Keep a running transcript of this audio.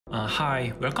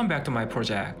Hi, welcome back to my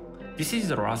project. This is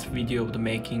the last video of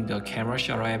making the camera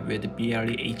shutter app with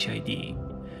BLE HID.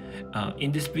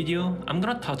 In this video, I'm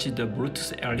gonna touch the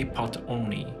Bluetooth LE part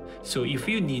only, so if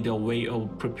you need a way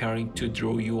of preparing to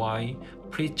draw UI,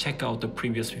 please check out the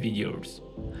previous videos.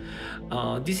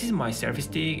 This is my selfie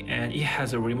stick and it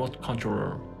has a remote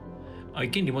controller. I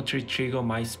can remotely trigger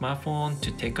my smartphone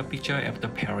to take a picture after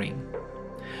pairing.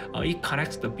 It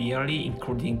connects the BLE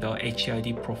including the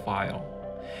HID profile.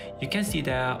 You can see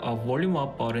that a volume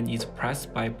up button is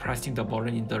pressed by pressing the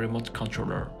button in the remote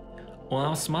controller. On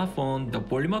our smartphone, the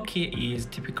volume up key is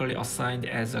typically assigned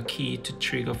as a key to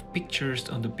trigger pictures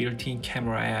on the built-in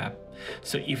camera app.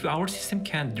 So if our system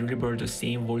can deliver the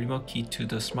same volume up key to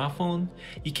the smartphone,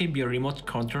 it can be a remote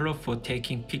controller for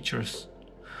taking pictures.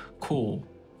 Cool.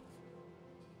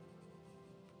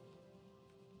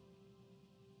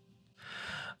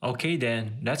 Okay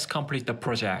then, let's complete the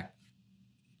project.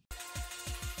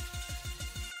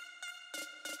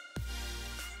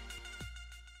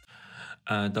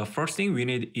 The first thing we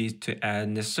need is to add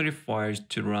necessary files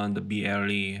to run the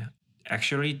BLE.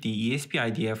 Actually, the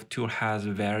ESP-IDF tool has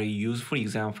very useful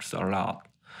examples a lot.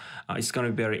 It's going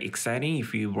to be very exciting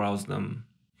if you browse them.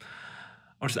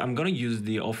 Also, I'm going to use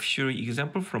the official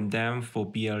example from them for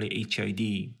BLE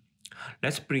HID.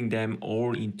 Let's bring them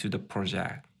all into the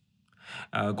project.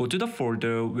 Go to the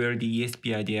folder where the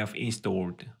ESP-IDF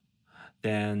installed.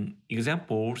 Then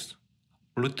examples,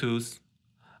 Bluetooth,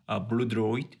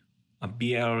 BlueDroid, a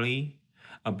BLE,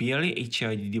 a BLE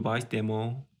HID device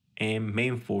demo, and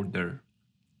main folder.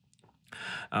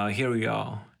 Here we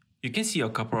are. You can see a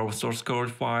couple of source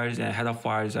code files and header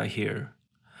files are here.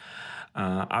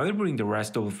 I will bring the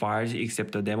rest of the files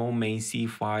except the demo main C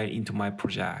file into my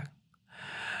project.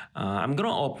 I'm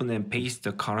gonna open and paste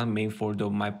the current main folder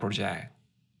of my project.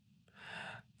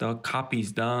 The copy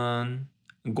is done.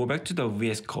 Go back to the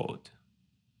VS Code.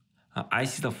 I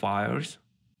see the files.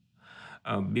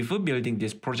 Before building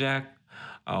this project,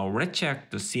 let's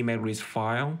check the CMake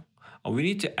file. We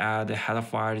need to add the header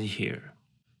files here.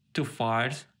 Two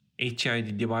files,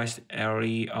 HID device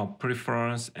LE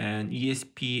preference and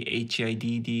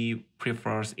ESP-HIDD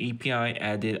preference API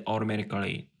added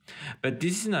automatically. But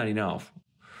this is not enough.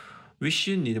 We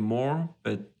should need more,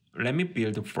 but let me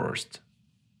build first.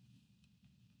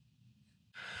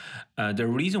 The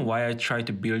reason why I try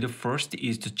to build first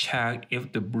is to check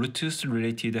if the Bluetooth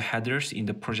related headers in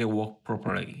the project work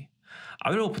properly. I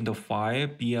will open the file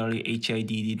BLE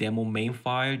HID demo main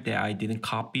file that I didn't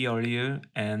copy earlier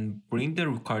and bring the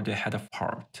required header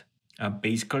part.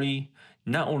 Basically,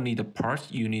 not only the parts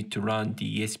you need to run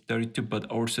the ESP32 but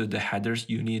also the headers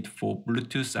you need for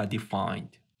Bluetooth are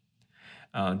defined.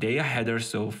 They are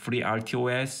headers of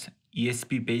FreeRTOS,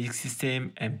 ESP basic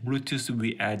system, and Bluetooth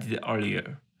we added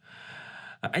earlier.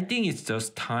 I think it's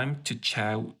just time to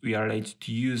check we are ready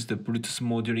to use the Bluetooth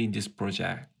module in this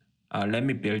project. Let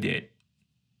me build it.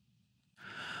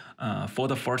 For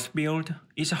the first build,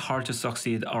 it's hard to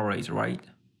succeed always, right?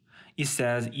 It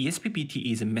says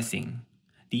ESP32 is missing.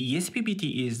 The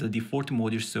ESP32 is the default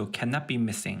module, so cannot be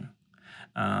missing.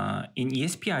 In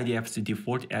ESP-IDF's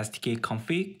default SDK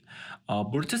config,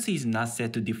 Bluetooth is not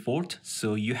set to default,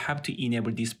 so you have to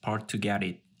enable this part to get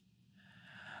it.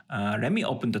 Let me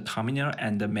open the terminal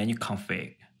and the menu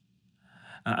config.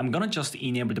 I'm gonna just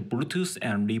enable the Bluetooth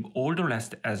and leave all the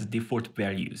rest as default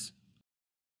values.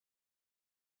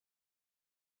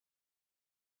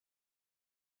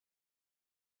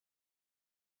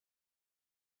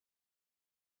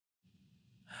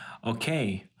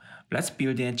 Okay, let's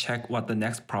build and check what the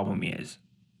next problem is.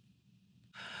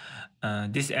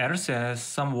 This error says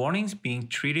some warnings being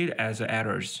treated as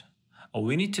errors.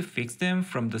 We need to fix them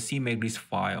from the CMake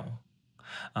file.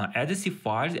 Add the C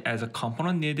files as a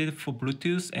component needed for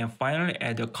Bluetooth and finally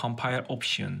add a compile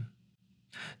option.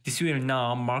 This will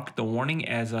not mark the warning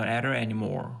as an error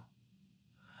anymore.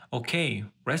 Okay,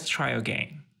 let's try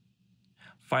again.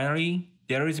 Finally,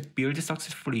 there is build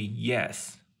successfully,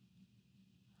 yes.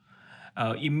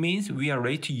 It means we are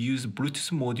ready to use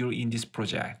Bluetooth module in this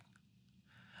project.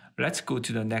 Let's go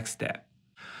to the next step.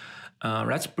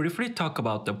 Let's briefly talk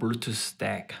about the Bluetooth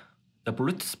stack. The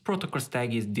Bluetooth protocol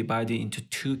stack is divided into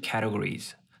two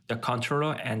categories, the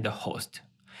controller and the host.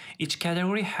 Each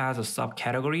category has a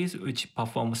subcategories which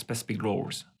perform specific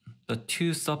roles. The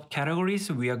two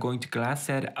subcategories we are going to glance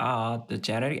at are the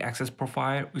generic access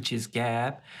profile, which is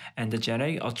GAP, and the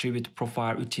generic attribute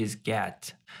profile, which is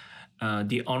GET.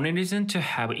 The only reason to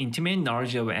have intimate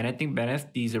knowledge of anything beneath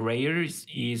these layers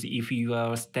is if you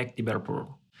are a stack developer.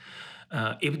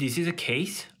 If this is the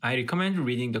case, I recommend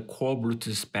reading the core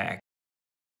Bluetooth spec.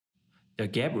 The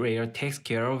gap layer takes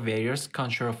care of various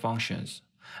control functions.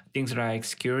 Things like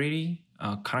security,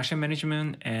 connection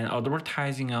management, and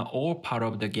advertising are all part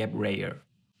of the gap layer.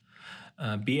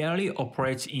 BLE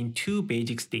operates in two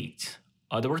basic states,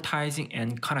 advertising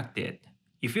and connected.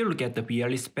 If you look at the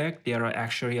BLE spec, there are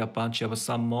actually a bunch of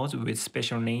submodes with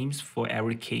special names for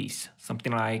every case,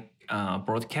 something like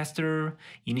broadcaster,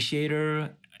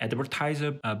 initiator,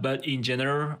 advertiser, but in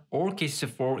general, all cases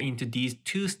fall into these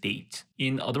two states.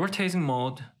 In advertising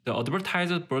mode, the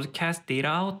advertiser broadcasts data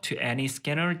out to any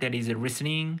scanner that is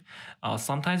listening,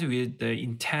 sometimes with the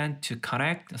intent to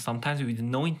connect, sometimes with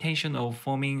no intention of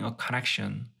forming a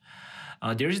connection.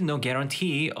 There is no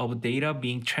guarantee of data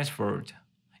being transferred.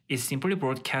 It's simply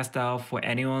broadcast out for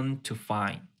anyone to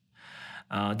find.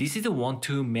 This is a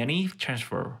one-to-many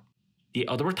transfer. The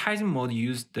advertising mode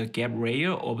uses the gap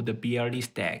layer of the BLE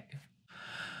stack.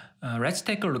 Let's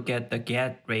take a look at the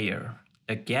GET layer.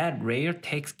 The GET layer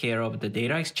takes care of the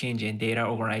data exchange and data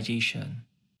organization.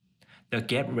 The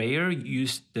GET layer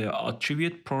uses the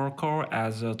attribute protocol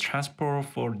as a transport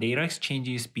for data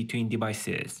exchanges between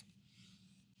devices.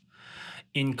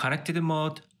 In connected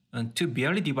mode, two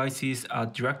BLE devices are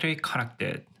directly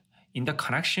connected. In the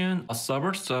connection, a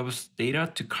server serves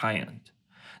data to client.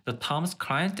 The terms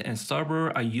client and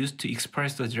server are used to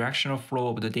express the directional flow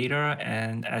of the data,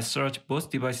 and as such, both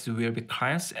devices will be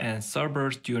clients and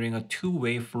servers during a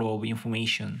two-way flow of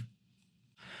information.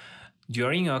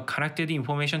 During a connected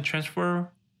information transfer,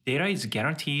 data is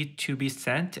guaranteed to be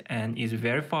sent and is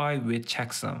verified with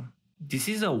checksum. This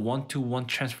is a one-to-one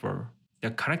transfer.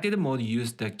 The connected mode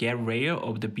uses the GET layer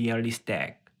of the BLE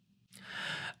stack.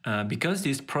 Because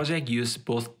this project uses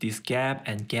both this GAP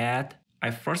and GET, I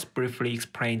first briefly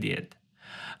explained it.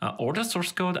 All the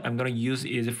source code I'm going to use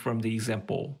is from the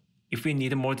example. If you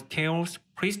need more details,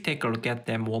 please take a look at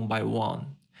them one by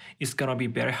one. It's going to be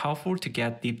very helpful to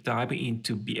get deep dive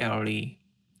into BLE.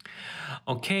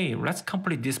 Okay, let's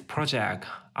complete this project.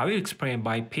 I will explain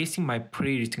by pasting my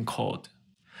pre-written code.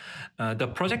 The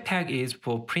project tag is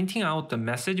for printing out the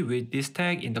message with this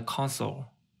tag in the console.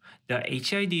 The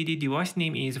HIDD device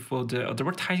name is for the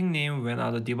advertising name when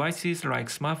other devices like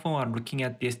smartphone are looking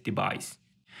at this device.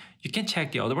 You can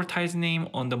check the advertising name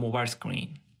on the mobile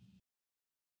screen.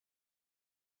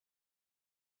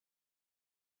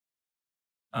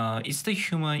 It's the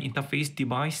human interface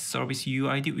device service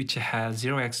UID which has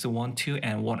 0x12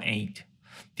 and 18.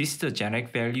 This is the generic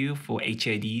value for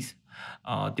HIDs.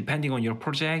 Depending on your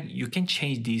project, you can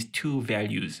change these two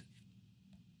values.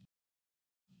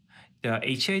 The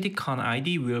HID con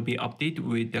ID will be updated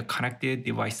with the connected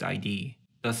device ID.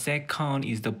 The set con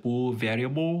is the bool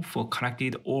variable for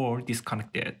connected or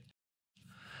disconnected.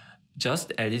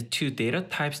 Just added two data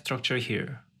type structure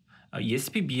here.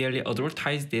 ESP-BLE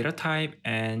advertise data type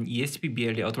and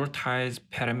ESP-BLE advertise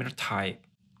parameter type.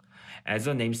 As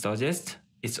the name suggests,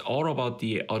 it's all about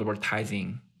the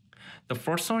advertising. The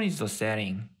first one is the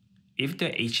setting. If the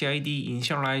HID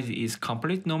initialize is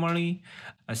complete normally,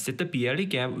 set the BLE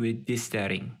gap with this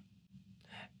setting.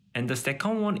 And the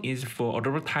second one is for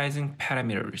advertising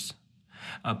parameters.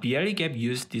 BLE gap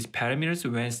uses these parameters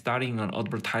when starting an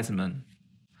advertisement.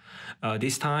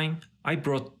 This time, I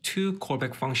brought two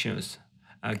callback functions,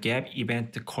 gap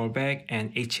event callback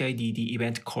and HIDD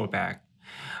event callback.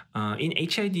 In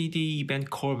HIDD event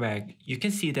callback, you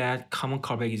can see that common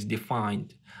callback is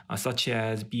defined, such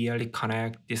as BLE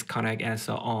connect, disconnect, and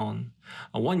so on.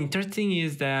 One interesting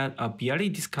is that BLE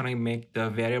disconnect makes the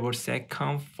variable set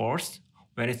come first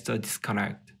when it's a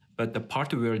disconnect, but the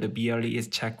part where the BLE is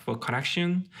checked for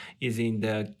connection is in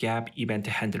the gap event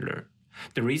handler.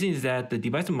 The reason is that the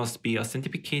device must be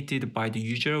authenticated by the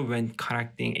user when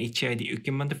connecting HID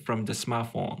equipment from the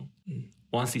smartphone.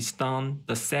 Once it's done,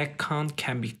 the set count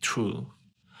can be true.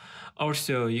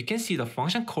 Also, you can see the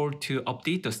function called to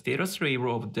update the status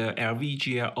label of the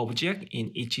LVGL object in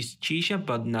each situation,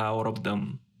 but not all of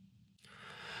them.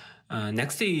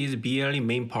 Next is BLE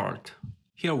main part.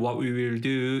 Here what we will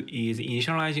do is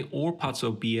initializing all parts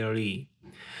of BLE.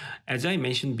 As I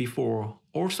mentioned before,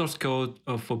 all source code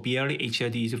for BLE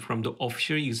HID is from the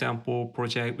official example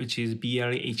project, which is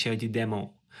BLE HID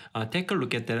demo. Take a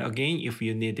look at that again if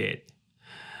you need it.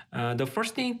 The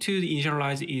first thing to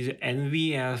initialize is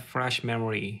NV as flash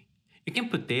memory. You can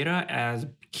put data as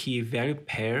key value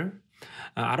pair.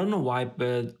 I don't know why,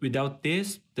 but without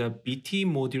this, the BT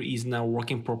module is not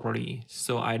working properly.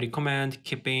 So I recommend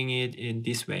keeping it in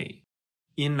this way.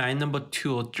 In line number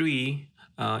 2 or 3,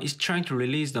 it's trying to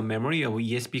release the memory of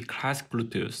ESP classic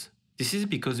Bluetooth. This is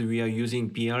because we are using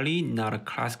BLE, not a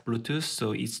classic Bluetooth,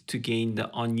 so it's to gain the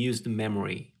unused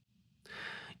memory.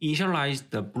 Initialize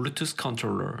the Bluetooth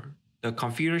controller. The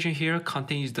configuration here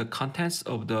contains the contents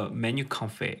of the menu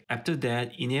config. After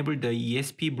that, enable the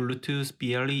ESP Bluetooth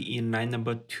BLE in line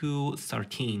number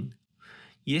 213.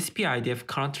 ESP-IDF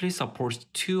currently supports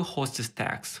 2 host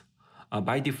stacks.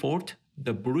 By default,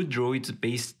 the Blue Droid's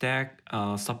base stack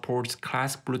supports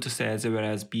class Bluetooth as well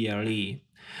as BLE.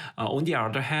 On the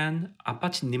other hand,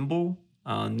 Apache Nimble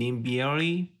NIM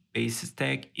BLE base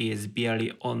stack is BLE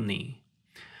only.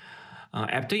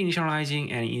 After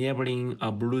initializing and enabling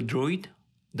a Blue Droid,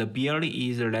 the BLE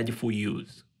is ready for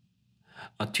use.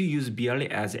 To use BLE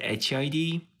as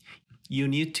HID, you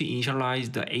need to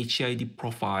initialize the HID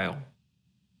profile.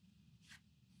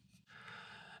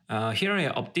 Here I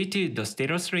updated the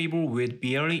status label with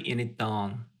BLE init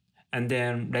done, and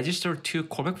then register 2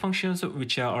 callback functions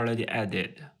which are already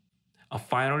added.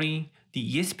 Finally,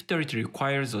 the ESP32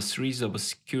 requires a series of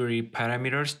security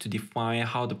parameters to define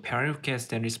how the pairing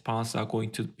request and response are going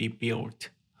to be built.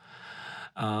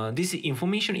 This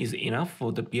information is enough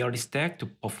for the BLE stack to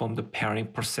perform the pairing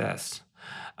process,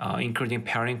 including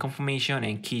pairing confirmation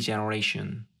and key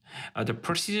generation. The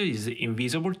procedure is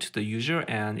invisible to the user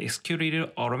and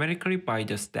executed automatically by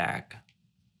the stack.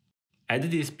 Add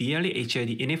this BLE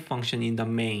HID init function in the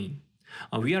main.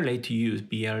 We are ready to use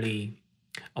BLE.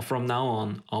 From now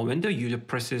on, when the user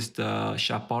presses the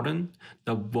sharp button,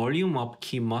 the volume up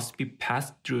key must be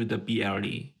passed through the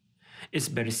BLE. It's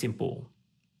very simple.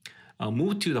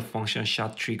 Move to the function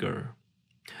shot trigger.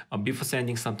 Before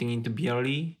sending something into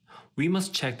BLE, we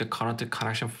must check the current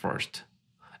connection first.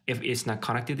 If it's not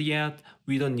connected yet,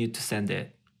 we don't need to send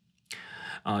it.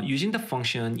 Using the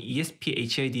function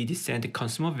ESP-HID send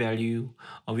consumer value,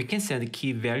 we can send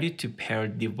key value to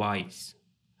paired device.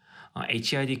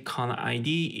 HID con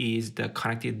ID is the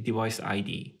connected device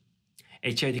ID.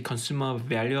 HID consumer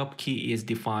value up key is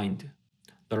defined.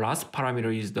 The last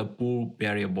parameter is the bool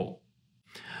variable.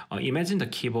 Imagine the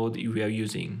keyboard we are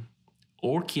using.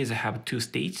 All keys have 2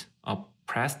 states,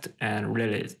 pressed and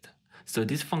released. So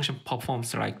this function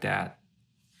performs like that.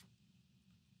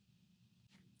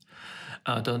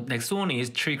 The next one is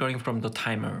triggering from the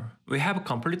timer. We have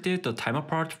completed the timer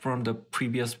part from the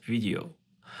previous video.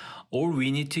 All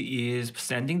we need to is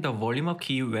sending the volume up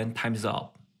key when time is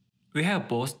up. We have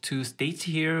both 2 states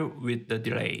here with the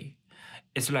delay.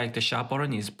 It's like the sharp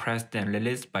button is pressed and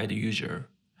released by the user.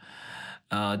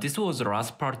 This was the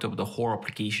last part of the whole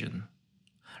application.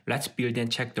 Let's build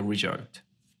and check the result.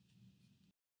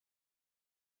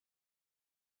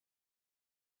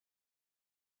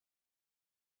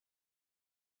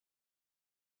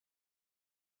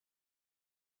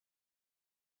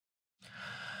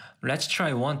 Let's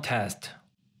try one test.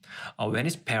 When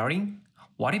it's pairing,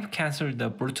 what if cancel the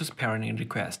Bluetooth pairing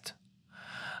request?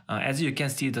 As you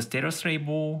can see the status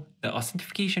label, the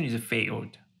authentication is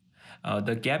failed.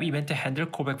 The gap event handler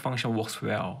callback function works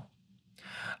well.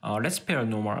 Let's pair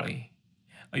normally.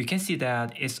 You can see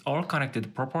that it's all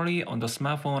connected properly on the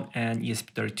smartphone and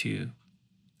ESP32.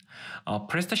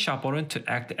 Press the sharp button to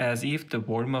act as if the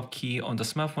volume up key on the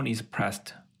smartphone is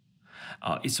pressed.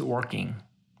 It's working.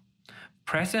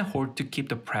 Press and hold to keep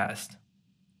the pressed.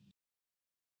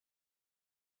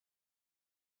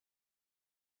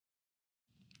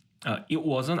 It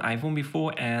was an iPhone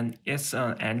before and it's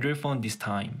an Android phone this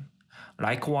time.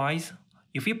 Likewise,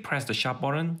 if you press the sharp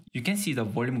button, you can see the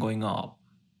volume going up.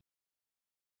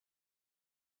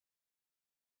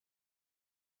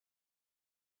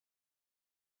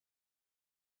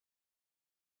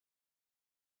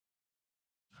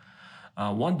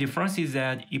 One difference is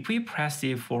that if we press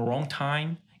it for a long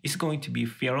time, it's going to be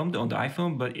filmed on the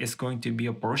iPhone, but it's going to be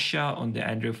a burst shot on the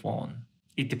Android phone.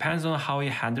 It depends on how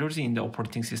it handles in the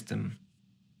operating system.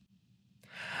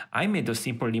 I made a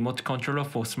simple remote controller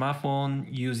for smartphone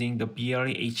using the BLE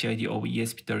HID of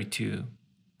ESP32.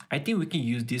 I think we can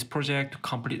use this project to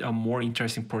complete a more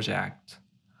interesting project.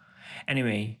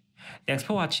 Anyway, thanks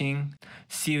for watching.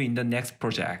 See you in the next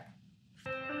project.